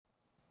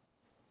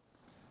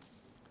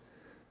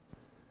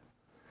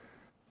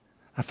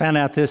I found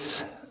out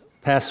this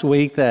past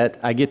week that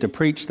I get to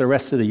preach the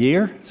rest of the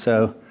year,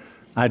 so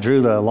I drew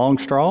the long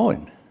straw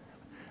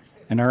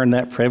and earned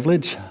that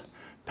privilege.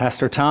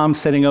 Pastor Tom,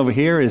 sitting over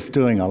here, is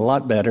doing a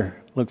lot better.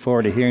 Look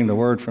forward to hearing the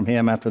word from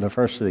him after the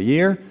first of the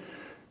year.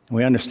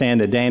 We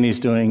understand that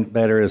Danny's doing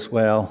better as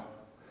well.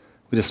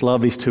 We just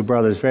love these two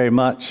brothers very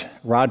much.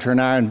 Roger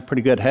and I are in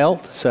pretty good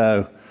health,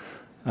 so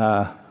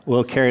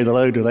we'll carry the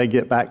load till they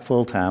get back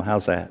full time.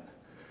 How's that?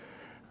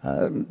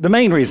 The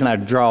main reason I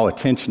draw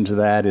attention to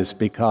that is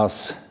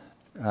because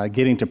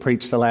getting to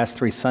preach the last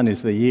 3 Sundays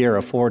of the year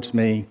affords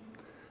me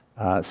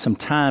some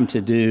time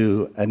to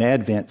do an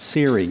Advent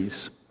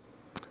series.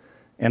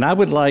 And I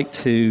would like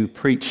to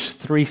preach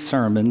 3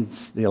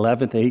 sermons, the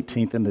 11th,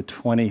 18th, and the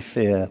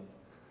 25th,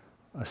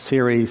 a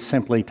series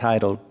simply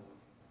titled,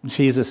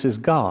 Jesus is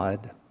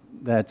God.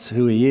 That's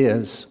who he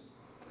is.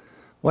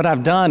 What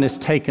I've done is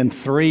taken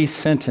 3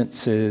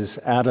 sentences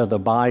out of the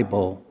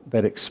Bible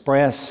that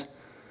express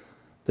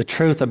the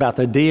truth about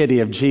the deity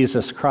of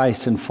Jesus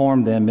Christ and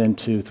formed them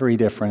into 3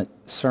 different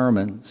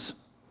sermons.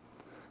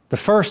 The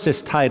first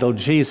is titled,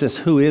 Jesus,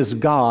 who is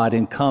God,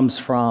 and comes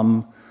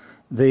from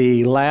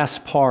the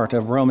last part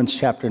of Romans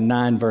chapter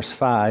 9, verse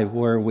 5,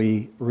 where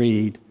we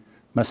read,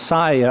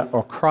 Messiah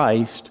or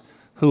Christ,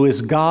 who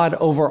is God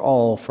over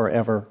all,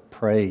 forever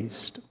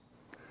praised.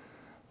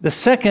 The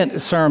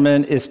second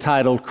sermon is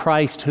titled,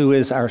 Christ, who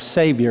is our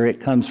Savior. It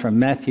comes from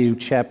Matthew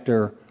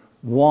chapter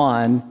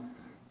 1.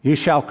 You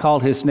shall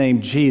call his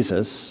name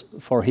Jesus,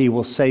 for he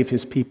will save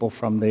his people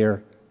from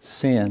their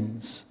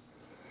sins.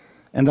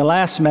 And the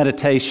last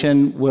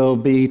meditation will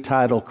be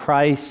titled,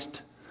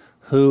 Christ,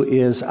 who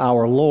is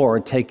our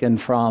Lord, taken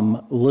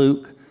from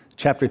Luke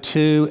chapter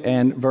 2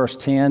 and verse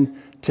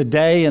 10.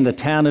 Today in the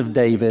town of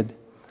David,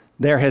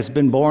 there has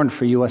been born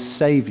for you a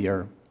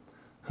Savior,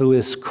 who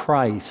is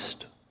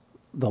Christ,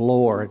 the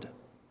Lord.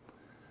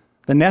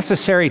 The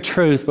necessary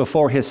truth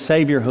before his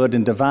Saviorhood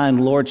and divine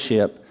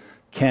lordship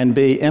can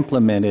be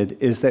implemented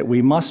is that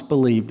we must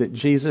believe that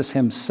Jesus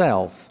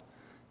himself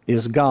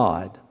is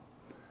God.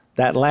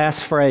 That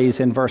last phrase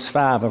in verse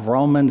 5 of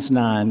Romans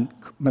 9,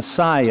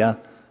 Messiah,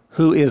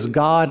 who is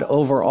God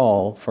over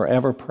all,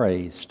 forever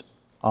praised.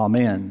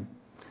 Amen.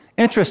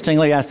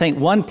 Interestingly, I think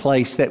one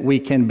place that we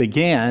can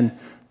begin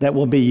that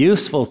will be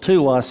useful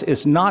to us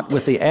is not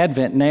with the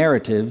Advent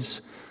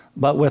narratives,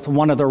 but with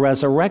one of the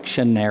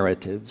resurrection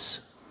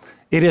narratives.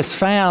 It is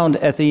found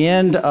at the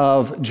end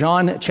of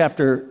John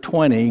chapter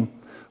 20,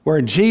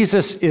 where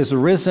Jesus is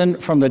risen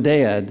from the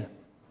dead,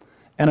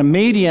 and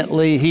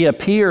immediately he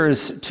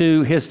appears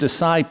to his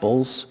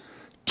disciples.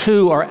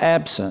 2 are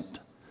absent.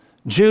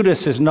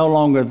 Judas is no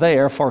longer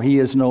there, for he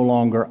is no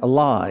longer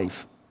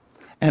alive.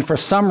 And for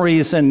some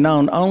reason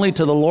known only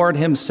to the Lord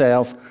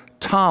himself,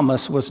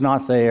 Thomas was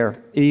not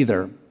there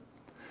either.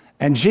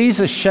 And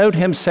Jesus showed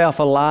himself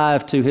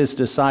alive to his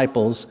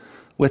disciples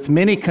with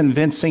many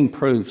convincing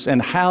proofs,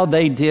 and how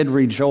they did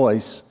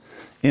rejoice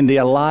in the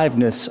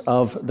aliveness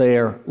of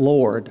their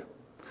Lord.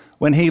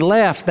 When he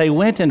left, they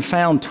went and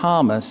found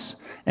Thomas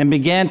and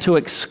began to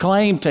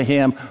exclaim to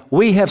him,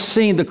 we have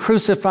seen the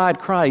crucified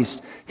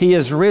Christ. He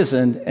is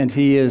risen and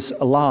he is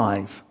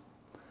alive.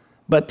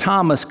 But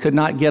Thomas could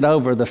not get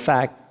over the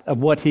fact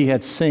of what he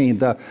had seen,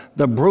 the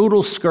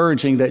brutal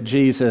scourging that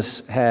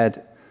Jesus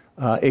had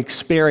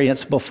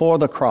experienced before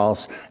the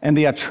cross and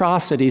the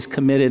atrocities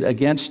committed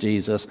against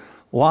Jesus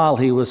while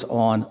he was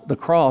on the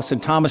cross.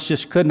 And Thomas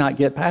just could not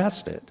get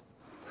past it.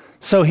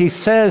 So he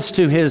says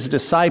to his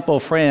disciple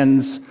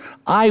friends,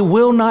 I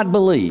will not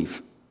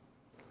believe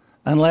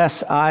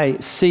unless I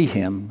see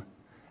him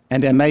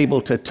and am able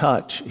to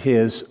touch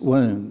his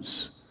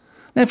wounds.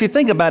 Now, if you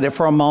think about it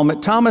for a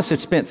moment, Thomas had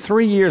spent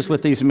 3 years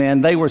with these men.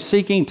 They were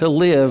seeking to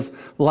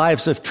live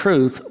lives of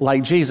truth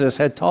like Jesus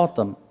had taught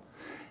them.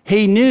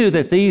 He knew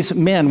that these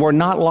men were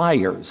not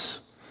liars,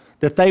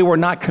 that they were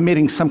not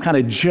committing some kind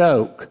of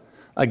joke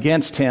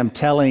against him,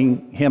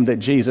 telling him that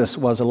Jesus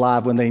was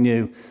alive when they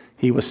knew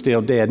he was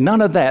still dead. None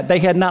of that. They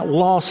had not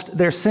lost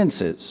their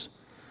senses.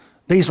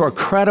 These were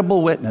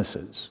credible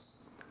witnesses.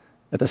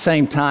 At the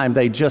same time,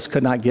 he just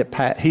could not get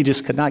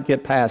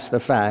past the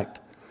fact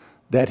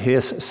that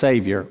his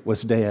Savior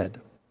was dead.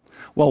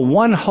 Well,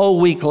 1 whole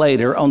week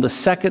later, on the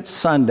second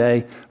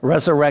Sunday,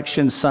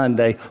 Resurrection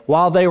Sunday,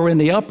 while they were in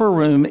the upper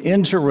room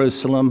in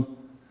Jerusalem,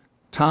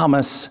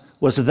 Thomas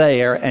was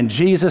there, and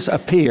Jesus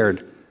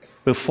appeared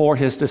before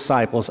his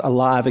disciples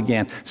alive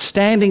again.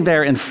 Standing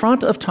there in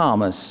front of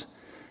Thomas,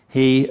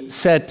 he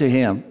said to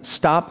him,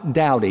 stop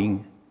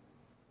doubting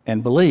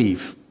and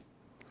believe.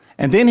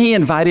 And then he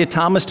invited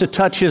Thomas to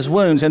touch his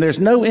wounds, and there's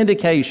no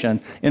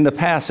indication in the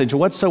passage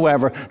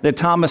whatsoever that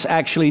Thomas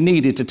actually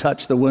needed to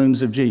touch the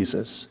wounds of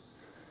Jesus.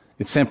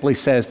 It simply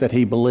says that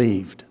he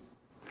believed.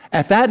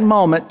 At that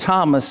moment,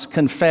 Thomas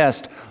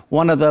confessed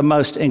one of the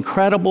most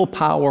incredible,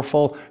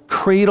 powerful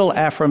creedal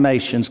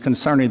affirmations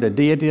concerning the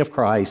deity of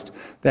Christ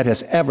that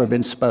has ever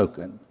been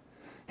spoken.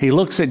 He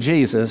looks at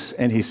Jesus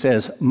and he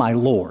says, my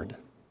Lord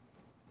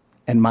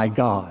and my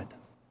God.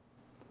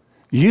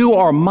 You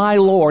are my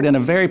Lord in a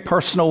very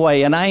personal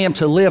way, and I am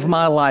to live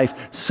my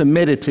life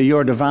submitted to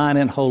your divine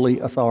and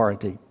holy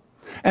authority.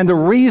 And the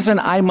reason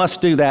I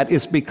must do that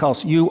is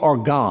because you are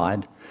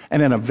God,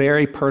 and in a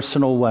very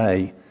personal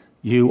way,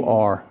 you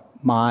are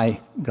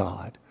my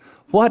God.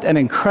 What an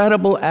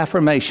incredible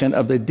affirmation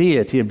of the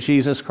deity of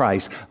Jesus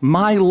Christ,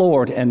 my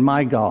Lord and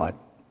my God.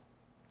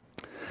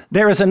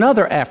 There is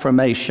another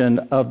affirmation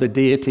of the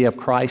deity of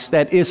Christ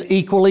that is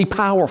equally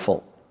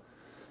powerful.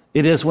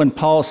 It is when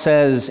Paul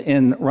says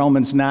in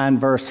Romans 9,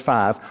 verse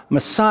 5,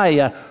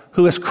 Messiah,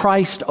 who is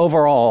Christ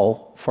over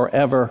all,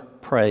 forever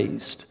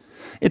praised.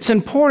 It's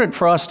important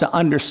for us to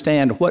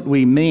understand what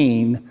we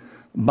mean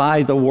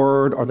by the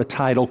word or the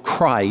title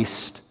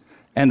Christ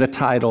and the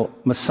title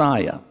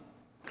Messiah.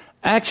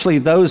 Actually,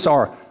 those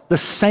are the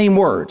same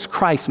words,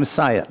 Christ,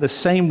 Messiah, the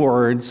same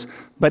words,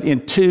 but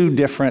in two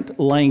different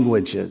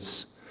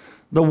languages.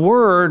 The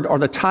word or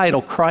the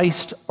title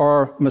Christ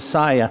or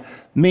Messiah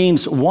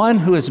means one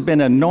who has been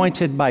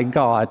anointed by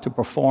God to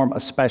perform a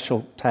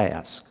special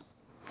task.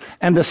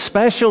 And the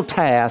special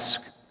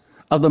task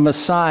of the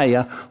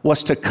Messiah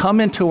was to come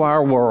into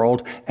our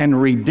world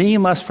and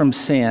redeem us from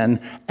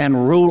sin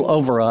and rule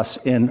over us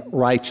in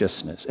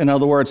righteousness. In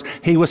other words,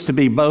 he was to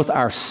be both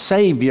our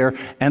Savior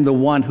and the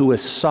one who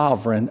is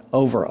sovereign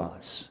over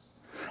us.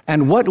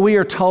 And what we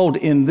are told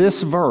in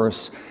this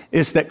verse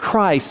is that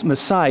Christ,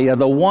 Messiah,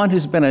 the one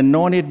who's been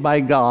anointed by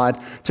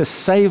God to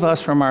save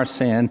us from our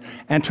sin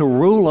and to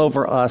rule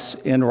over us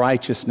in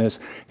righteousness,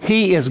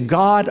 he is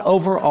God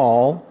over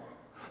all,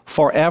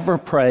 forever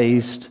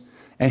praised,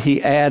 and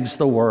he adds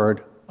the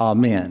word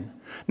Amen.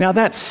 Now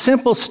that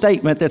simple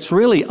statement that's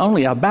really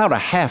only about a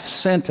half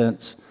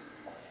sentence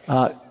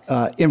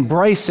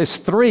embraces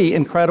three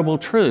incredible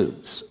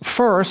truths.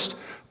 First,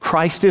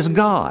 Christ is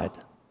God.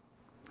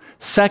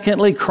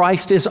 Secondly,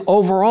 Christ is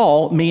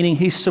overall, meaning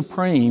he's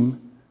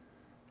supreme.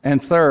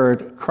 And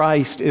third,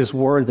 Christ is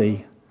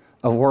worthy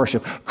of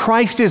worship.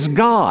 Christ is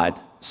God,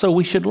 so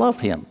we should love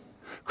him.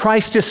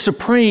 Christ is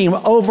supreme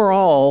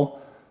overall,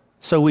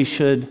 so we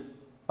should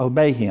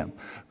obey him.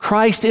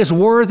 Christ is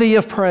worthy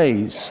of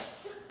praise,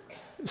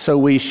 so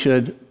we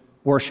should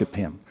worship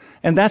him.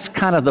 And that's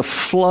kind of the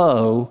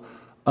flow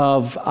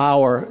of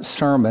our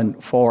sermon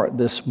for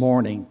this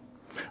morning.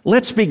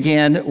 Let's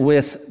begin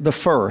with the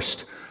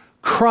first.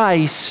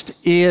 Christ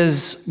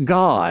is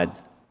God.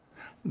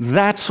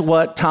 That's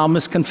what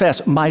Thomas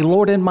confessed, my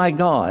Lord and my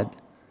God.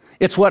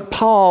 It's what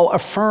Paul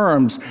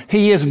affirms.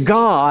 He is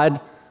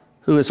God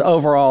who is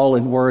over all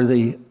and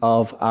worthy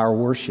of our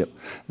worship.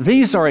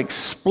 These are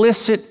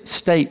explicit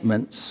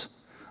statements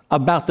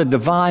about the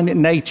divine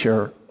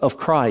nature of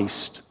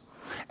Christ.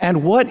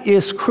 And what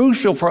is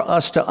crucial for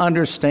us to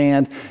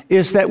understand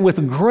is that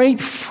with great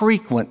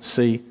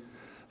frequency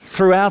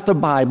throughout the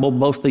Bible,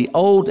 both the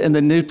Old and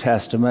the New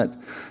Testament,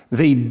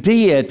 the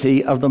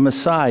deity of the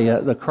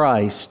Messiah, the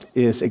Christ,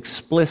 is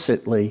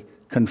explicitly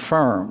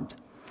confirmed.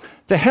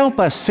 To help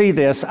us see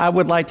this, I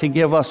would like to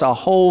give us a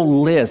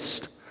whole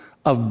list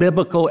of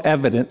biblical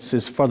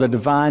evidences for the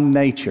divine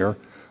nature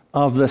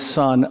of the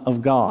Son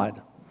of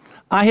God.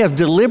 I have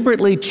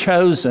deliberately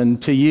chosen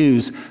to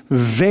use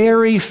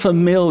very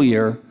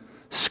familiar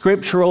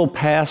scriptural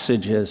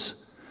passages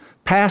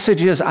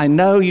I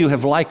know you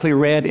have likely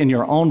read in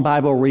your own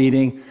Bible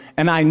reading,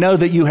 and I know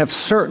that you have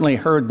certainly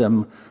heard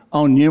them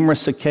on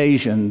numerous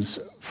occasions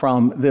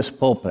from this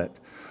pulpit.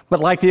 But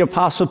like the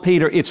Apostle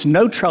Peter, it's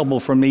no trouble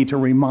for me to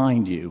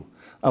remind you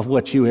of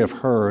what you have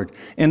heard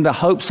in the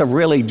hopes of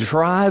really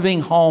driving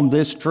home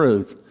this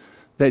truth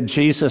that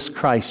Jesus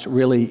Christ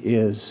really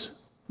is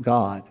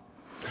God.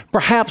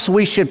 Perhaps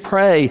we should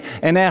pray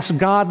and ask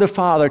God the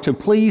Father to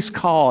please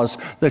cause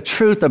the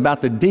truth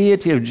about the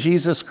deity of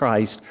Jesus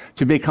Christ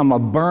to become a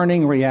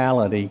burning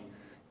reality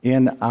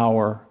in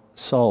our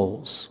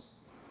souls.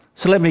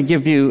 So let me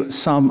give you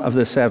some of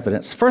this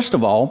evidence. First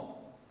of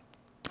all,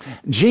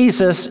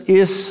 Jesus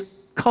is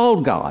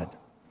called God.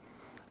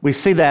 We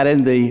see that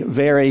in the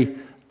very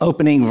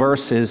opening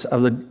verses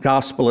of the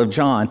Gospel of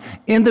John.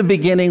 In the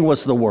beginning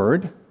was the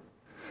Word,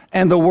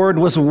 and the Word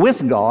was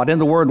with God,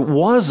 and the Word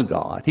was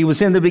God. He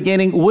was in the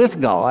beginning with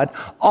God.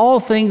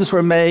 All things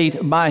were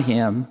made by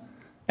him,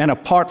 and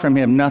apart from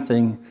him,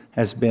 nothing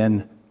has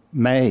been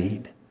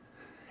made.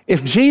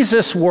 If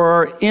Jesus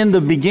were in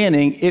the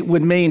beginning, it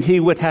would mean he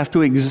would have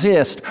to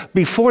exist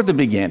before the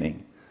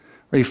beginning,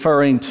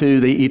 referring to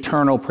the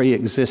eternal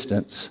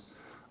preexistence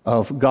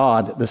of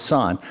God the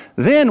Son.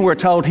 Then we're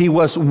told he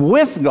was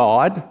with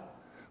God,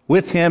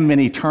 with him in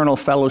eternal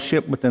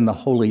fellowship within the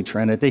Holy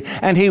Trinity,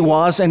 and he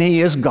was and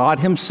he is God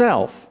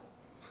himself,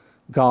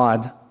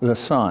 God the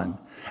Son.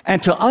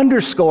 And to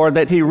underscore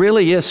that he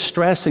really is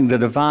stressing the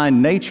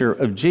divine nature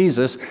of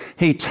Jesus,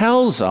 he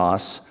tells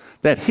us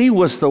that he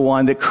was the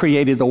one that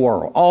created the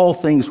world. All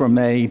things were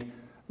made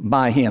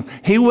by him.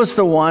 He was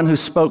the one who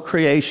spoke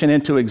creation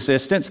into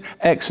existence,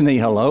 ex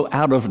nihilo,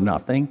 out of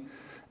nothing,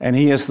 and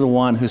he is the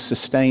one who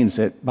sustains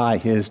it by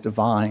his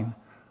divine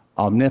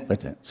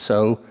omnipotence.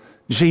 So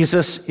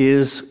Jesus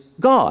is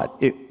God.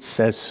 It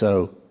says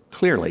so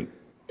clearly.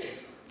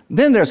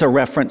 Then there's a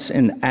reference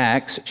in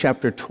Acts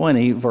chapter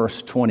 20,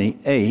 verse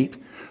 28.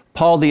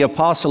 Paul the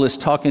apostle is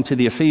talking to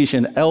the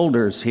Ephesian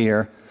elders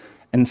here,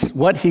 and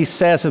what he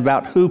says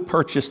about who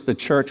purchased the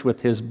church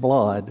with his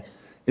blood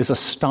is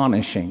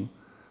astonishing.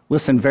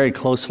 Listen very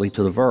closely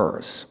to the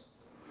verse.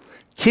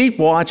 Keep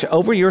watch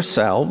over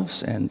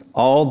yourselves and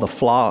all the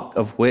flock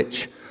of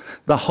which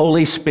the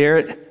Holy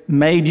Spirit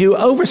made you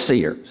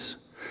overseers.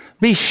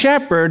 Be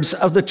shepherds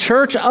of the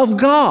church of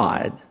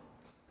God,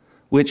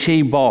 which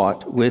he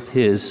bought with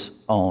his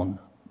own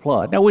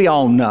blood. Now, we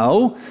all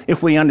know,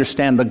 if we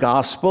understand the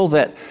gospel,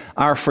 that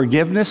our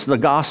forgiveness, the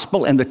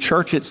gospel, and the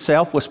church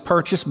itself was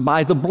purchased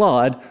by the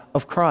blood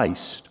of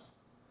Christ.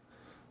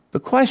 The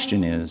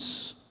question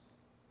is,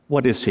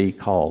 what is he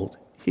called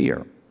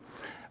here?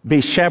 Be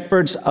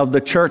shepherds of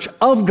the church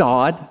of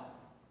God,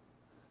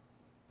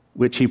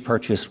 which he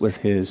purchased with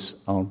his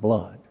own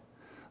blood.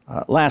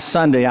 Last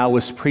Sunday, I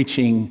was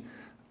preaching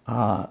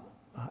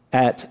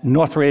at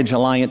Northridge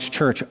Alliance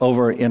Church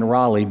over in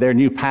Raleigh. Their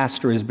new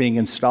pastor is being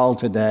installed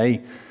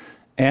today,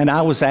 and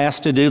I was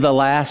asked to do the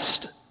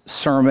last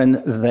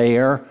sermon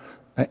there,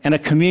 and a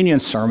communion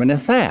sermon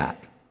at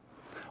that.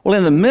 Well,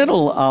 in the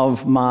middle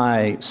of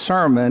my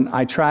sermon,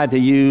 I tried to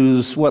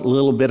use what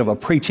little bit of a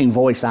preaching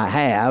voice I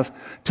have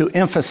to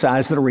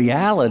emphasize the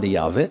reality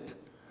of it.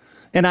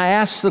 And I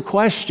asked the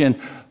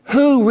question,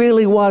 who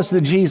really was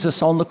the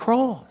Jesus on the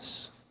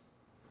cross?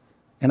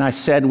 And I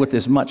said with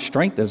as much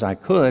strength as I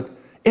could,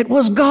 it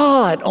was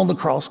God on the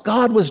cross.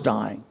 God was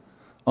dying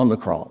on the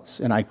cross.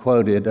 And I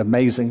quoted,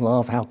 amazing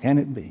love, how can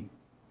it be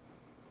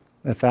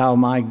that thou,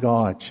 my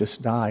God,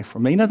 shouldst die for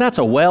me? Now, that's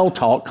a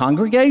well-taught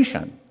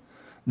congregation.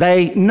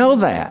 They know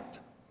that.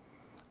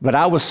 But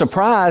I was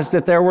surprised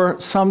that there were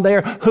some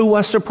there who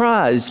was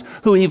surprised,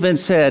 who even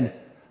said,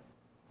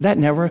 that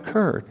never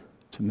occurred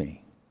to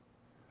me.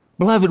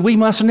 Beloved, we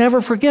must never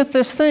forget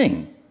this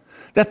thing,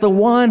 that the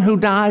one who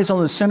dies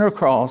on the center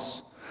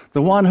cross,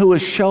 the one who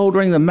is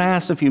shouldering the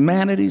mass of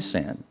humanity's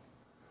sin,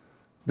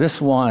 this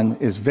one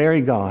is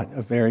very God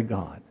of very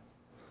God,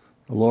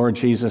 the Lord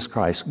Jesus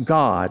Christ.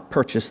 God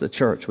purchased the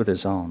church with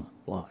his own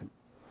blood.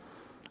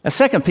 A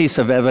second piece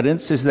of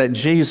evidence is that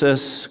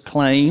Jesus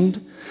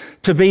claimed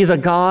to be the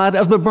God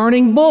of the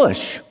burning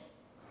bush.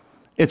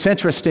 It's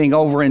interesting,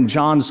 over in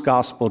John's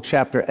Gospel,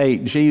 chapter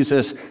 8,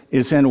 Jesus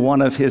is in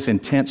one of his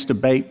intense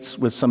debates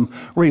with some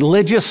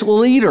religious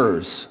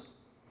leaders,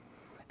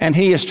 and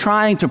he is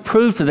trying to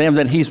prove to them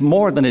that he's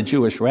more than a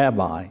Jewish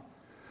rabbi,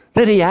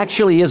 that he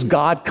actually is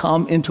God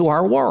come into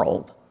our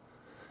world.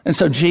 And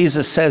so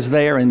Jesus says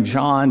there in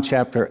John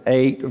chapter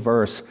 8,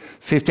 verse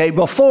 58,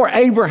 before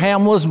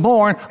Abraham was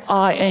born,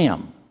 I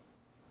am.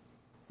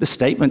 The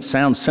statement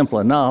sounds simple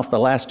enough. The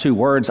last two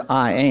words,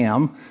 I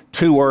am,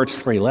 2 words,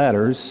 3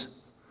 letters.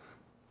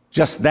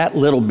 Just that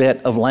little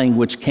bit of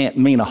language can't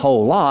mean a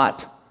whole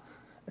lot.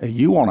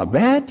 You want to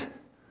bet?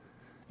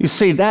 You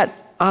see,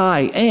 that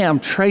I am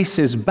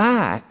traces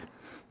back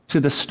to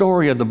the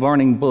story of the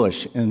burning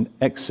bush in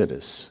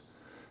Exodus.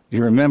 Do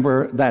you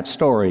remember that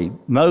story?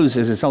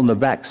 Moses is on the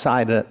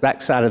backside of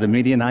the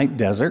Midianite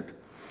desert.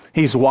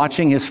 He's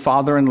watching his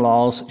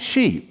father-in-law's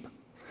sheep,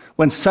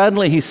 when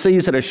suddenly he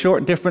sees at a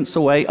short distance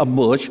away a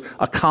bush,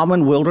 a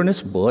common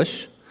wilderness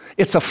bush.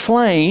 It's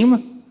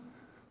aflame,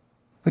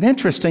 but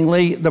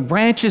interestingly, the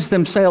branches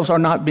themselves are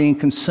not being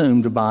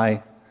consumed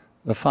by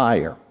the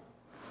fire.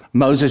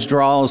 Moses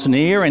draws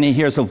near, and he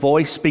hears a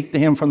voice speak to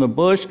him from the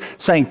bush,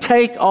 saying,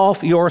 take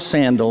off your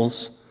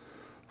sandals,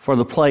 for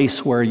the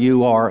place where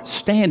you are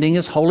standing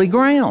is holy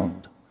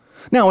ground.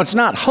 Now, it's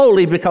not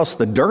holy because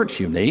the dirt's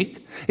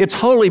unique. It's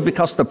holy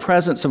because the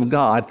presence of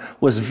God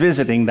was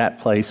visiting that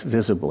place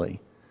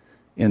visibly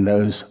in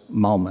those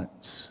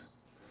moments.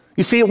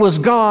 You see, it was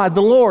God,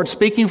 the Lord,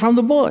 speaking from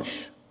the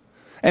bush,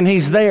 and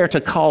he's there to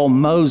call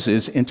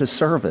Moses into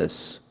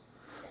service.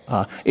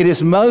 It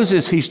is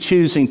Moses he's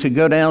choosing to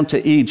go down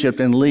to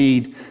Egypt and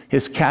lead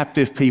his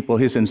captive people,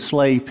 his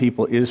enslaved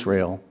people,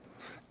 Israel,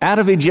 out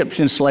of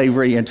Egyptian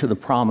slavery into the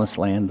promised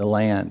land, the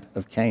land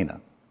of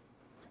Canaan.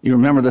 You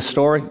remember the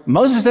story?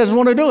 Moses doesn't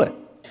want to do it.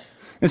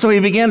 And so he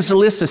begins to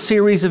list a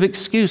series of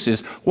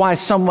excuses why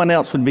someone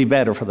else would be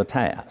better for the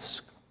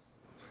task.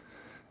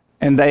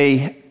 And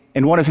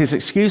one of his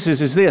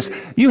excuses is this: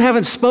 you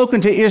haven't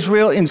spoken to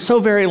Israel in so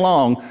very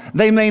long,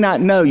 they may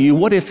not know you.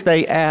 What if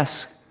they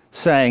ask,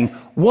 saying,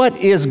 what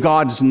is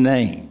God's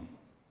name?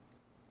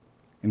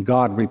 And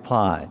God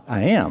replied,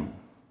 I am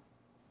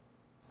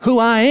who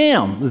I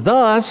am.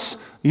 Thus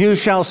you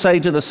shall say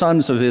to the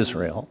sons of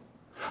Israel,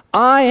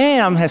 I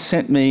am has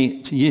sent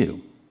me to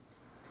you.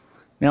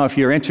 Now, if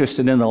you're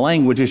interested in the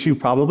languages, you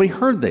probably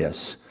heard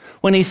this.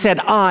 When he said,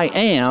 I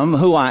am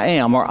who I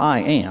am, or I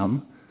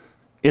am,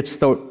 it's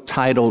the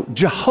title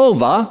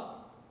Jehovah,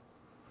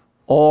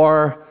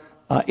 or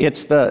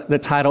it's the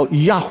title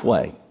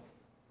Yahweh.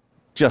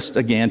 Just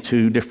again,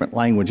 2 different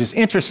languages.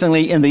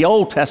 Interestingly, in the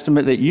Old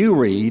Testament that you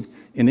read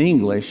in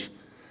English,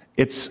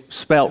 it's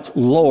spelt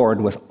Lord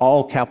with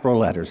all capital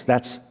letters.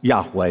 That's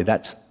Yahweh.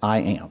 That's I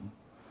am.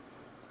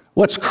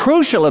 What's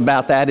crucial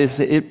about that is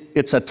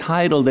it's a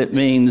title that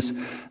means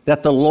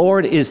that the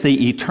Lord is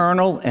the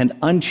eternal and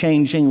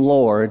unchanging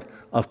Lord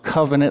of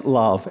covenant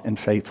love and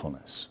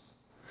faithfulness.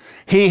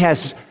 He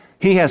has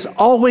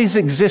always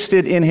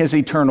existed in his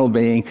eternal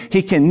being.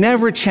 He can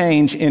never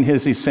change in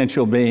his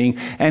essential being.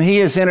 And he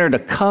has entered a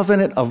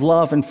covenant of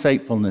love and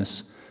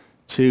faithfulness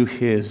to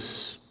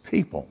his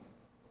people.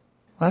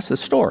 That's the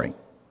story.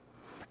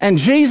 And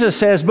Jesus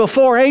says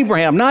before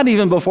Abraham, not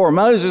even before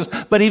Moses,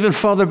 but even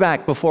further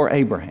back before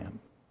Abraham,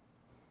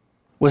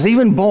 was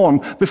even born,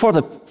 before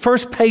the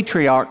first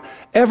patriarch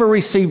ever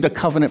received a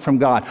covenant from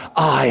God,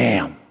 I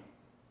am.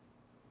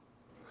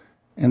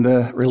 And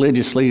the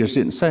religious leaders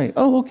didn't say,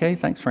 oh, okay,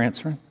 thanks for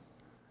answering.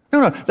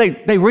 No,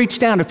 they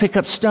reached down to pick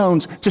up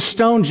stones to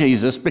stone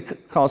Jesus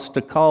because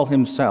to call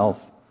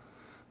himself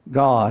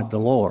God, the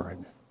Lord,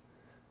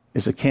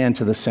 is akin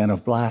to the sin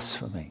of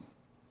blasphemy.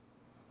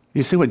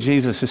 You see what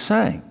Jesus is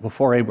saying?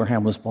 Before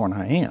Abraham was born,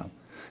 I am.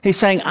 He's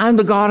saying, I'm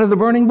the God of the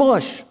burning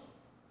bush.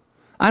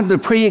 I'm the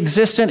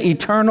pre-existent,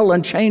 eternal,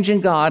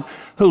 unchanging God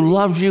who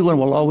loves you and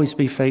will always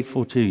be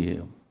faithful to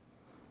you.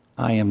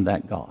 I am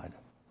that God.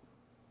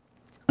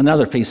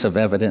 Another piece of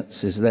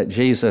evidence is that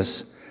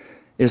Jesus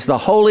is the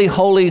holy,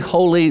 holy,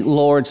 holy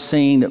Lord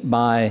seen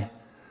by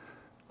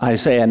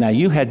Isaiah. Now,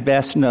 you had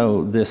best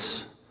know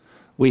this.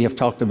 We have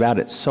talked about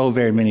it so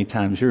very many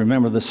times. You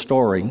remember the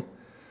story.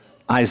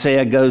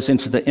 Isaiah goes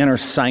into the inner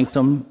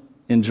sanctum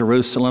in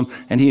Jerusalem,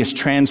 and he is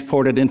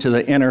transported into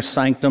the inner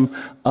sanctum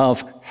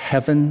of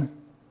heaven.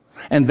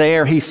 And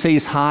there he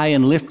sees high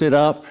and lifted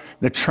up,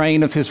 the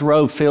train of his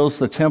robe fills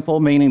the temple,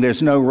 meaning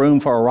there's no room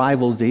for a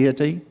rival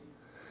deity.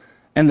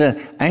 And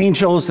the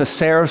angels, the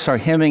seraphs, are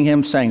hymning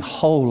him, saying,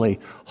 holy,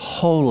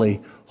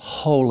 holy,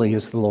 holy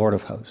is the Lord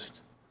of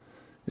hosts.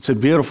 It's a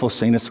beautiful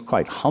scene. It's a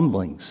quite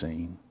humbling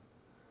scene.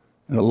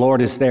 And the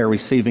Lord is there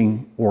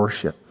receiving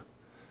worship.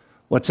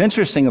 What's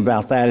interesting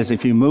about that is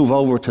if you move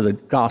over to the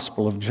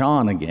Gospel of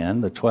John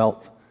again, the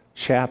 12th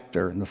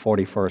chapter and the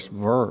 41st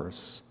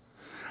verse,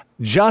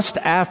 just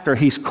after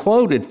he's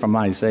quoted from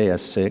Isaiah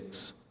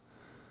 6,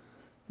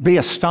 be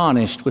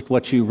astonished with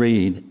what you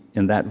read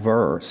in that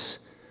verse.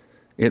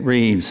 It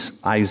reads,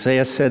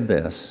 Isaiah said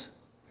this,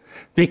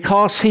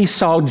 because he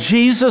saw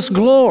Jesus'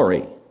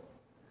 glory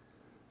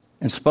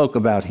and spoke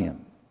about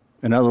him.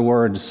 In other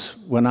words,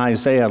 when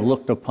Isaiah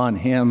looked upon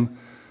him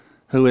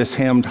who is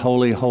hymned,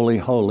 holy, holy,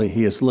 holy,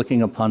 he is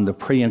looking upon the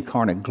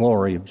pre-incarnate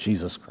glory of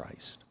Jesus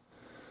Christ,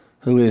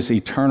 who is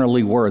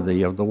eternally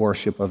worthy of the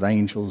worship of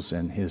angels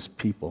and his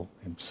people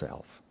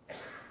himself.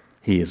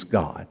 He is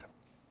God.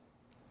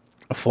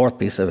 A fourth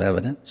piece of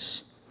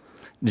evidence,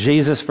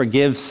 Jesus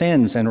forgives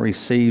sins and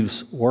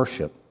receives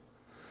worship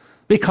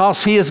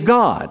because he is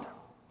God.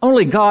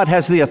 Only God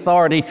has the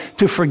authority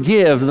to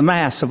forgive the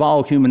mass of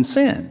all human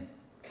sin.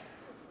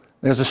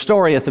 There's a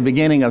story at the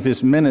beginning of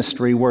his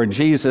ministry where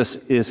Jesus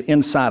is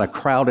inside a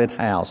crowded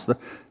house.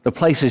 The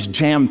place is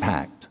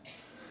jam-packed.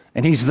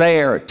 And he's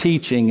there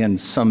teaching, and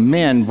some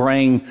men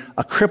bring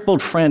a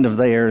crippled friend of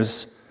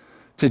theirs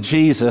to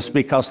Jesus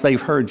because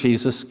they've heard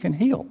Jesus can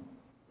heal.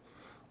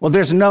 Well,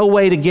 there's no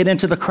way to get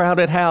into the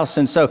crowded house,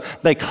 and so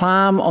they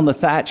climb on the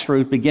thatched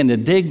roof, begin to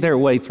dig their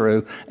way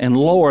through, and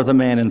lower the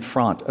man in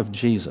front of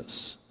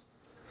Jesus.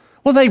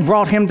 Well, they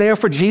brought him there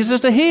for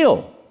Jesus to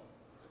heal.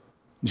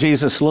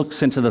 Jesus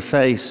looks into the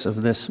face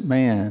of this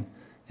man,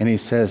 and he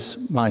says,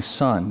 my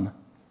son,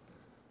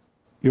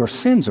 your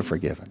sins are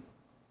forgiven.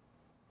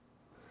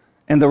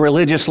 And the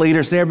religious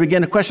leaders there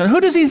begin to question,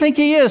 who does he think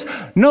he is?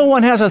 No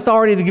one has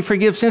authority to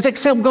forgive sins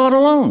except God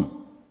alone.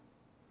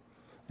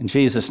 And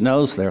Jesus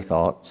knows their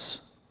thoughts.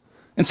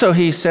 And so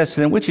he says to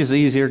them, which is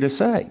easier to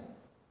say?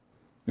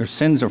 Your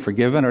sins are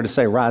forgiven, or to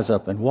say, rise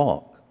up and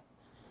walk?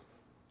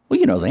 Well,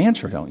 you know the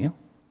answer, don't you?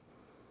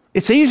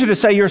 It's easier to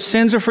say your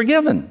sins are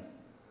forgiven.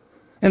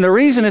 And the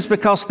reason is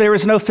because there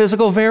is no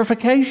physical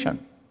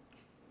verification.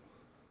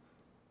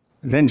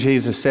 Then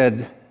Jesus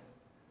said,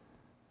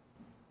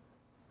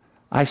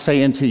 I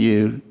say unto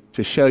you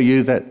to show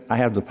you that I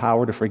have the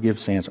power to forgive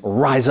sins,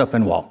 rise up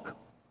and walk.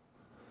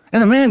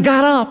 And the man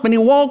got up and he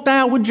walked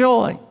out with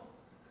joy.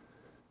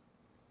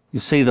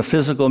 You see, the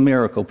physical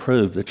miracle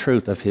proved the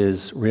truth of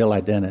his real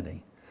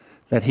identity,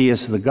 that he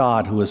is the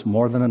God who is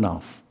more than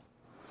enough,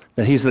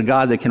 that he's the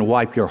God that can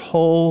wipe your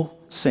whole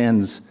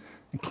sins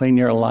and clean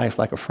your life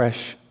like a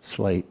fresh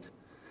slate.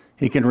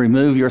 He can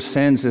remove your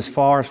sins as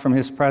far from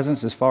his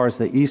presence, as far as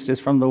the east is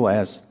from the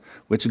west,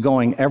 which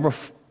going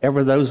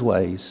ever those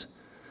ways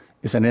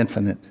is an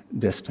infinite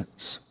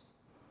distance.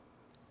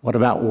 What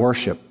about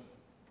worship?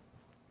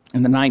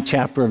 In the 9th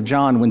chapter of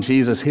John, when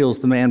Jesus heals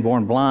the man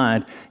born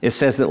blind, it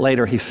says that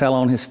later he fell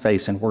on his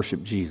face and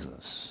worshiped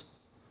Jesus.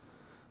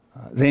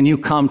 Then you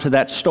come to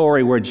that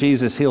story where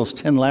Jesus heals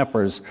 10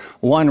 lepers.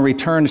 One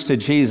returns to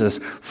Jesus,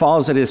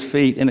 falls at his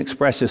feet, and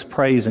expresses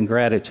praise and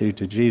gratitude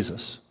to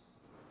Jesus.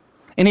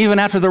 And even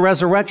after the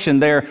resurrection,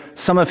 there are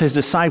some of his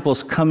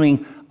disciples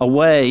coming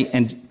away,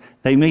 and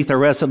they meet the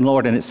risen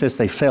Lord, and it says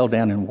they fell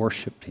down and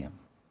worshiped him.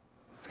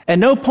 At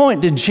no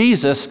point did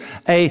Jesus,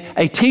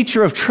 a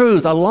teacher of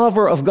truth, a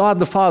lover of God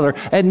the Father,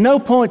 at no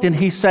point did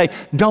he say,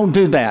 don't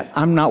do that.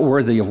 I'm not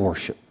worthy of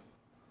worship.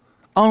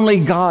 Only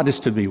God is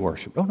to be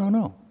worshiped. Oh,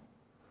 no.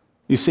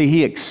 You see,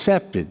 he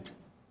accepted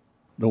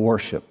the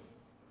worship.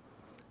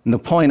 And the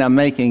point I'm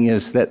making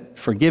is that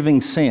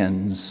forgiving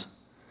sins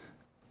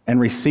and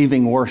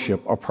receiving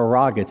worship are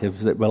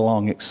prerogatives that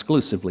belong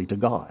exclusively to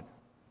God.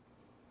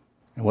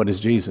 And what does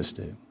Jesus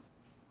do?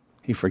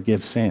 He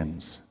forgives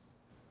sins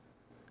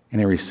and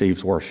he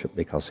receives worship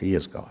because he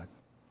is God.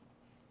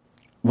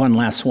 One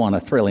last one, a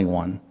thrilling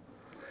one.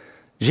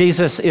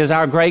 Jesus is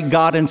our great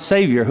God and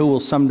Savior who will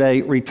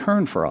someday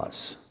return for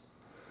us.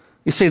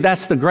 You see,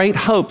 that's the great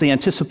hope, the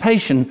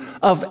anticipation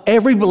of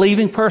every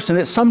believing person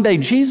that someday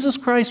Jesus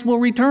Christ will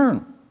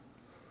return.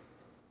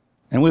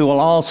 And we will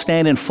all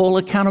stand in full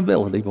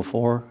accountability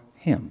before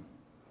him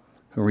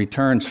who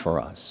returns for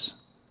us.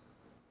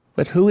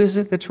 But who is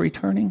it that's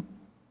returning?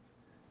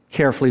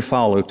 Carefully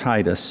follow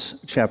Titus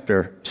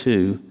chapter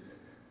 2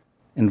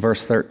 in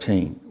verse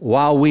 13.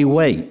 While we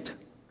wait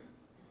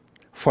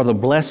for the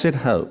blessed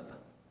hope,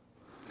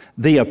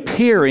 the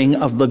appearing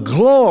of the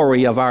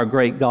glory of our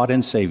great God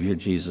and Savior,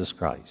 Jesus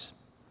Christ.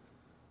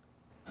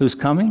 Who's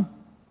coming?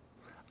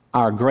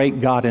 Our great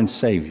God and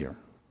Savior.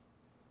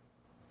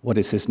 What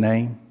is his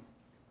name?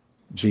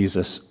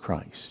 Jesus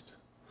Christ.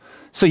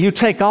 So you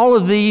take all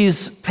of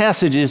these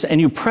passages and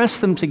you press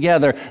them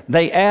together,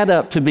 they add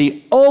up to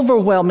be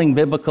overwhelming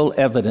biblical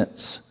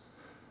evidence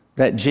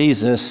that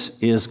Jesus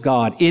is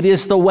God. It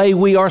is the way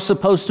we are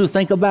supposed to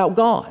think about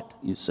God,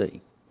 you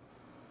see.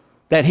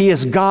 That he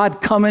is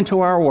God come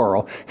into our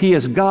world. He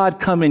is God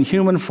come in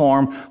human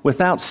form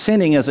without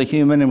sinning as a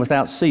human and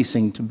without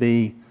ceasing to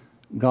be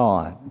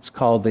God. It's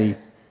called the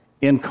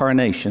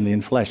incarnation, the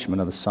enfleshment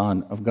of the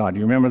Son of God.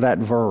 You remember that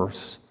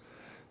verse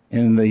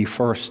in the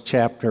first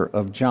chapter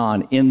of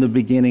John? In the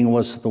beginning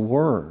was the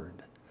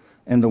Word,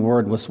 and the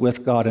Word was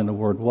with God, and the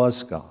Word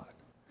was God.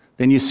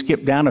 Then you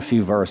skip down a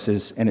few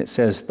verses, and it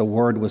says, the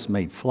Word was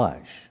made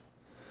flesh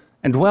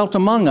and dwelt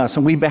among us,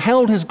 and we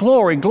beheld his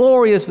glory.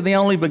 Glory is the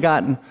only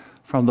begotten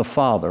from the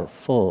Father,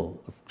 full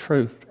of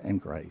truth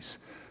and grace.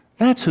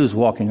 That's who's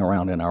walking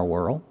around in our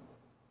world.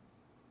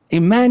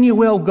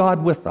 Emmanuel,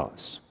 God with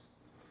us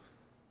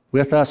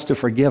to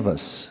forgive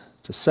us,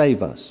 to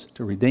save us,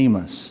 to redeem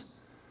us,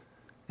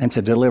 and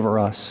to deliver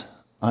us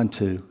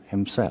unto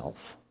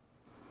himself.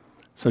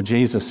 So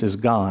Jesus is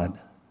God.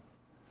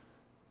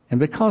 And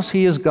because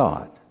he is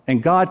God,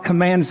 and God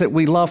commands that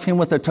we love him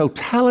with the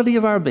totality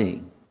of our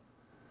being,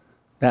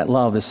 that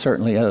love is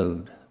certainly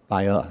owed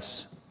by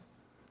us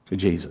to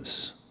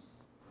Jesus.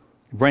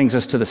 It brings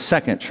us to the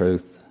second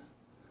truth.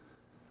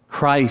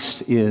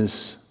 Christ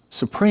is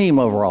supreme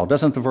over all.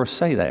 Doesn't the verse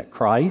say that?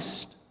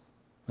 Christ,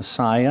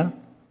 Messiah,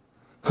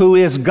 who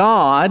is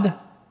God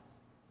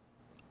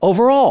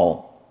over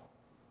all.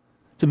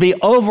 To be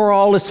over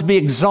all is to be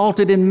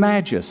exalted in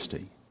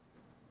majesty.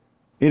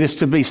 It is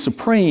to be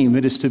supreme.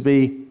 It is to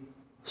be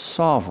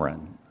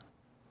sovereign.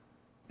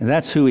 And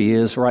that's who he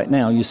is right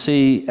now. You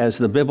see, as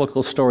the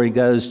biblical story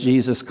goes,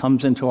 Jesus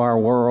comes into our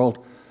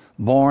world,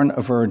 born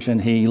a virgin.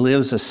 He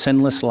lives a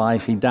sinless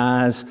life. He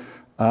dies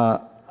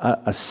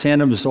a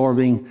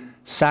sin-absorbing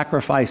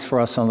sacrifice for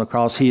us on the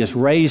cross. He is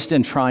raised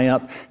in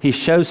triumph. He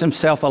shows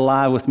himself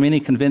alive with many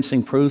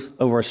convincing proofs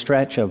over a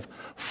stretch of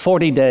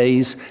 40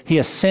 days. He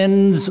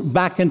ascends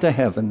back into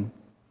heaven,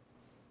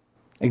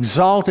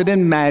 exalted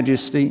in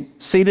majesty,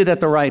 seated at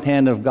the right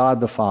hand of God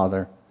the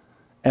Father,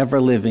 ever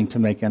living to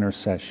make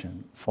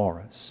intercession for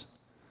us.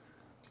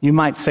 You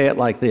might say it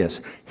like this: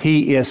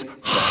 he is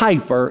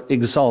hyper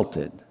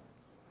exalted.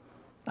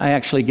 I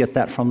actually get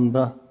that from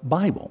the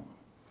Bible.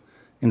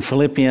 In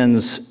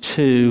Philippians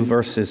 2,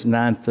 verses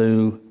 9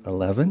 through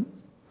 11,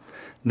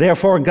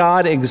 therefore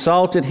God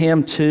exalted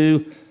him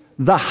to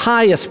the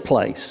highest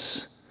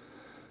place.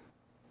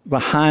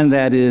 Behind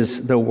that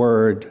is the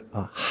word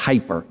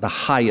hyper, the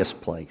highest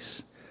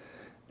place,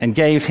 and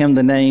gave him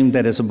the name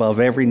that is above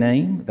every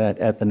name, that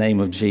at the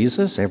name of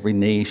Jesus every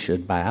knee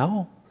should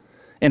bow,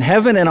 in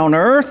heaven and on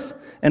earth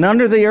and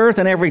under the earth,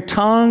 and every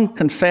tongue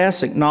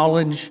confess,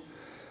 acknowledge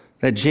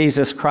that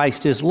Jesus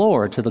Christ is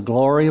Lord, to the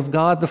glory of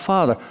God the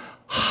Father.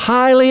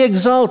 Highly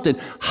exalted,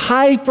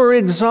 hyper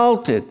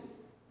exalted,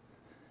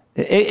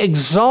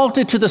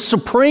 exalted to the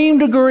supreme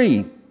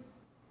degree.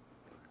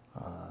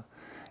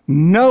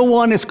 No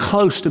one is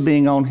close to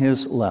being on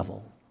his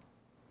level.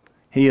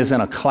 He is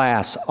in a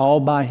class all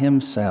by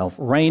himself,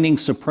 reigning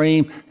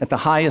supreme at the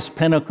highest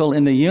pinnacle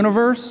in the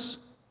universe.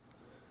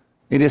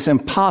 It is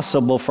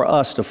impossible for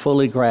us to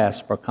fully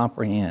grasp or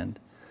comprehend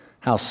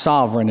how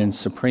sovereign and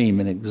supreme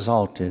and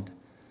exalted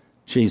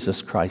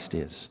Jesus Christ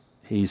is.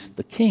 He's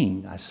the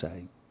King, I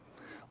say.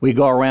 We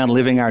go around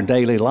living our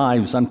daily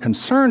lives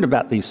unconcerned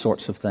about these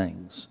sorts of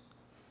things.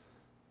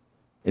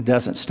 It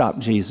doesn't stop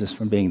Jesus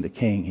from being the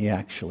King. He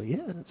actually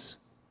is.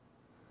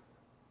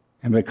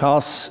 And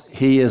because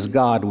he is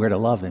God, we're to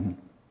love him.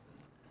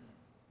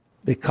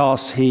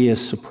 Because he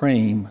is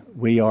supreme,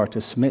 we are to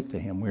submit to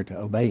him. We're to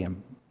obey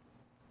him.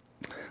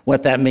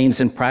 What that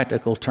means in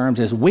practical terms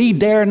is we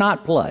dare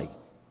not play.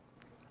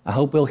 I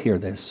hope we'll hear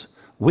this.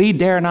 We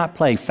dare not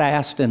play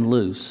fast and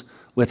loose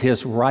with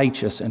his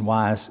righteous and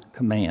wise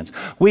commands.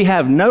 We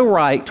have no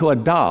right to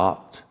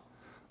adopt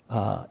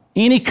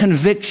any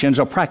convictions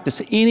or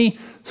practice any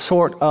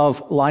sort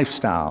of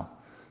lifestyle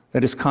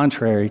that is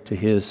contrary to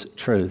his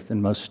truth.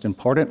 And most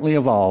importantly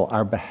of all,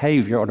 our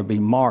behavior ought to be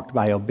marked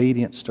by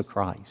obedience to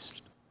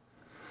Christ.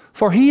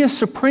 For he is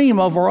supreme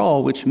over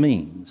all, which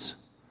means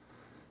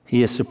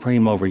he is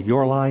supreme over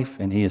your life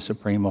and he is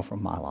supreme over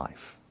my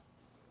life.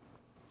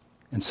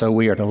 And so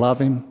we are to love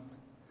him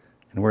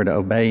and we're to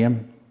obey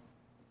him.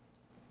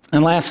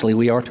 And lastly,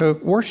 we are to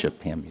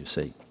worship him, you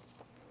see.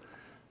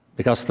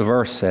 Because the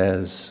verse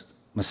says,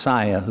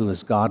 Messiah, who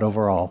is God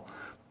over all,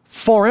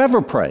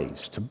 forever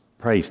praised, to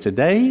praise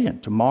today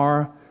and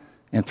tomorrow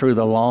and through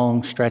the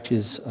long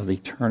stretches of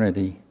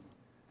eternity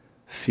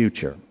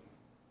future.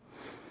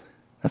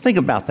 Now think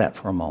about that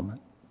for a moment.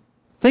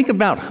 Think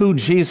about who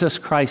Jesus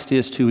Christ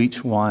is to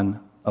each one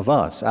of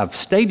us. I've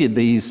stated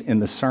these in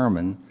the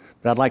sermon,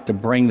 but I'd like to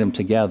bring them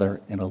together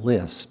in a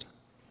list.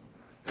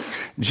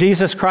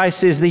 Jesus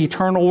Christ is the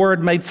eternal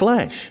Word made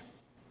flesh,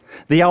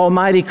 the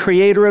almighty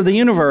creator of the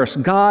universe,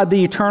 God,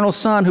 the eternal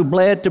Son who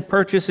bled to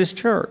purchase his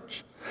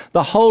church,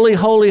 the holy,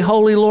 holy,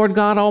 holy Lord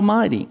God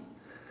Almighty,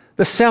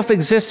 the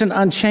self-existent,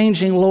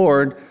 unchanging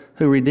Lord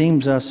who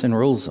redeems us and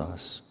rules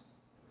us.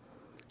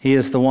 He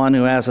is the one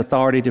who has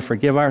authority to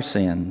forgive our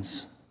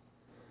sins,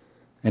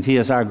 and he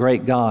is our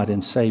great God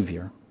and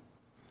Savior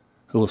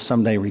who will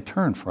someday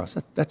return for us.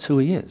 That's who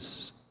he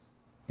is,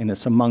 and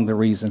it's among the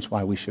reasons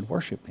why we should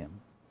worship him.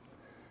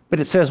 But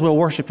it says we'll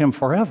worship him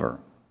forever.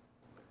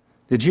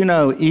 Did you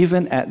know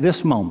even at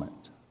this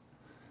moment,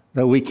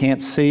 though we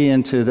can't see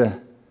into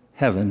the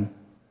heaven,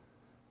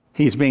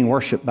 he's being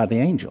worshiped by the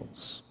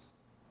angels?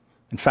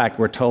 In fact,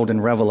 we're told in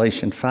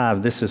Revelation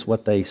 5, this is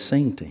what they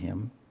sing to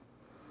him.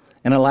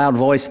 In a loud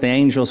voice, the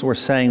angels were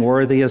saying,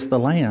 worthy is the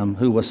Lamb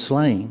who was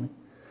slain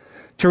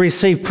to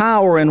receive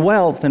power and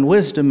wealth and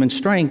wisdom and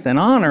strength and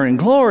honor and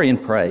glory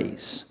and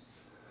praise.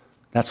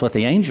 That's what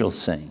the angels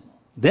sing.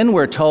 Then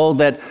we're told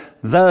that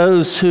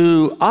those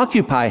who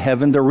occupy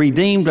heaven, the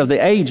redeemed of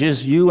the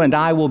ages, you and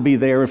I will be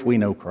there if we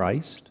know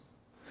Christ.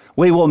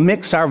 We will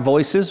mix our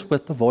voices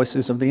with the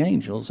voices of the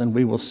angels, and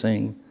we will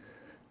sing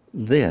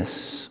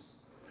this: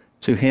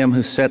 to him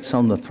who sits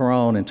on the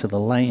throne and to the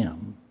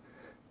Lamb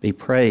be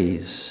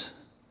praise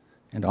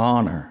and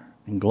honor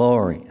and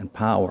glory and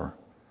power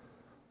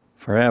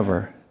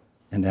forever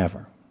and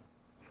ever.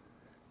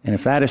 And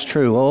if that is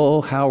true,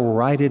 oh, how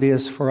right it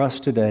is for us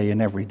today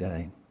and every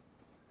day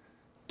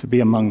to be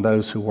among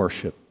those who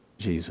worship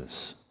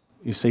Jesus.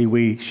 You see,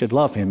 we should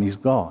love him. He's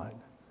God.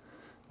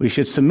 We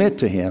should submit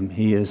to him.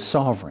 He is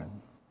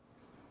sovereign.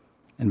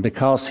 And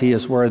because he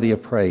is worthy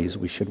of praise,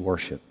 we should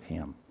worship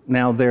him.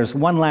 Now, there's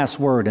one last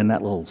word in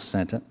that little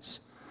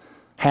sentence,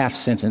 half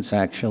sentence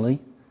actually.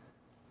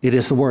 It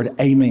is the word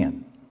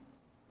amen.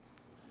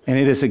 And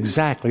it is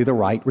exactly the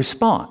right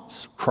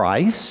response.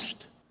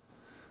 Christ,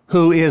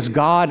 who is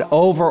God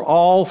over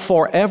all,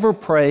 forever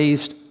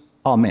praised,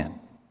 amen.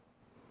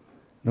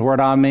 The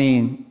word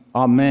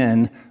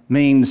amen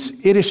means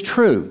it is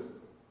true.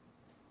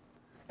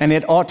 And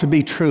it ought to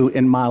be true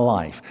in my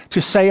life. To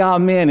say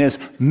amen is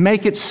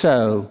make it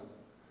so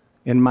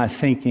in my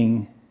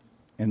thinking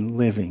and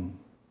living.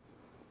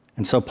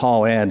 And so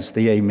Paul adds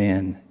the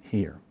amen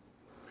here.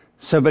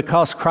 So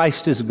because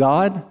Christ is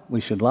God, we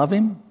should love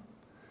him.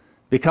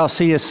 Because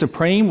he is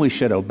supreme, we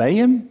should obey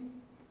him.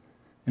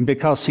 And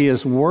because he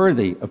is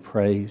worthy of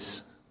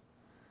praise,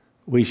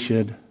 we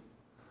should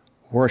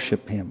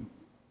worship him.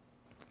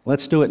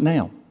 Let's do it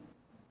now.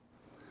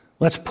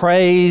 Let's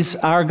praise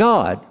our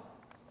God,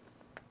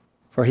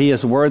 for he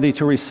is worthy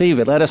to receive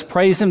it. Let us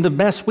praise him the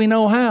best we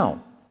know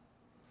how.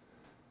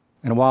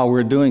 And while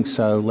we're doing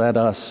so, let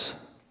us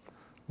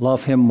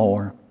love him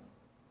more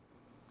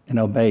and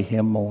obey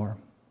him more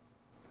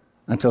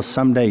until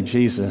someday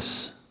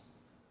Jesus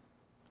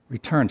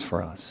returns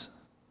for us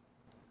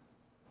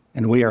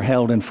and we are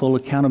held in full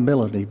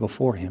accountability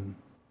before him.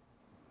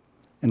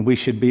 And we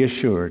should be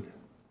assured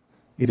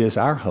it is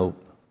our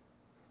hope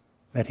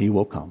that he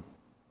will come.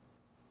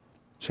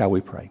 Shall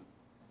we pray?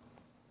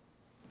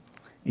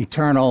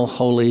 Eternal,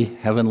 holy,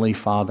 heavenly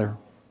Father,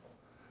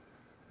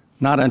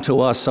 not unto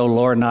us, O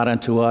Lord, not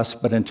unto us,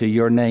 but unto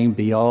your name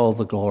be all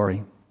the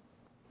glory.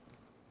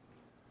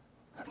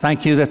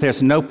 Thank you that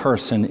there's no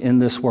person in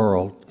this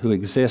world who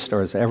exists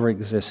or has ever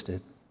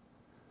existed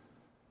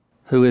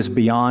who is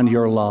beyond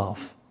your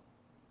love.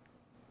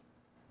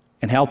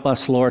 And help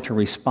us, Lord, to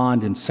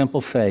respond in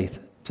simple faith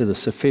to the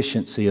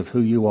sufficiency of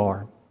who you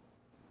are.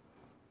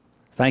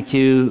 Thank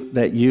you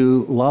that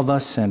you love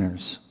us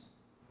sinners,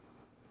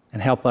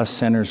 and help us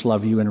sinners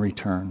love you in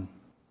return,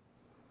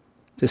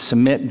 to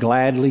submit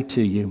gladly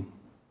to you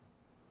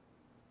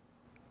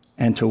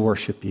and to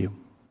worship you.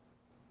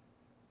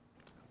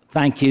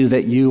 Thank you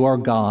that you are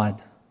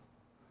God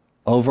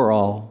over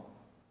all,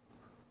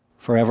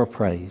 forever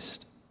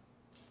praised.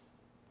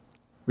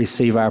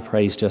 Receive our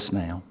praise just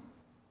now.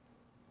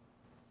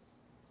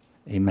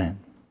 Amen.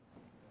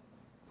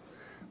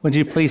 Would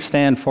you please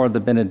stand for the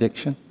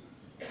benediction?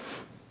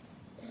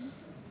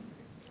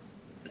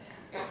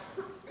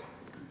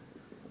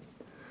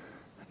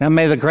 Now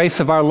may the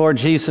grace of our Lord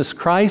Jesus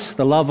Christ,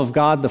 the love of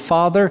God the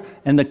Father,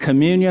 and the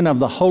communion of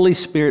the Holy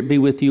Spirit be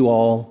with you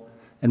all,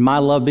 and my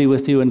love be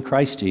with you in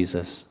Christ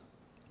Jesus.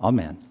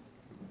 Amen.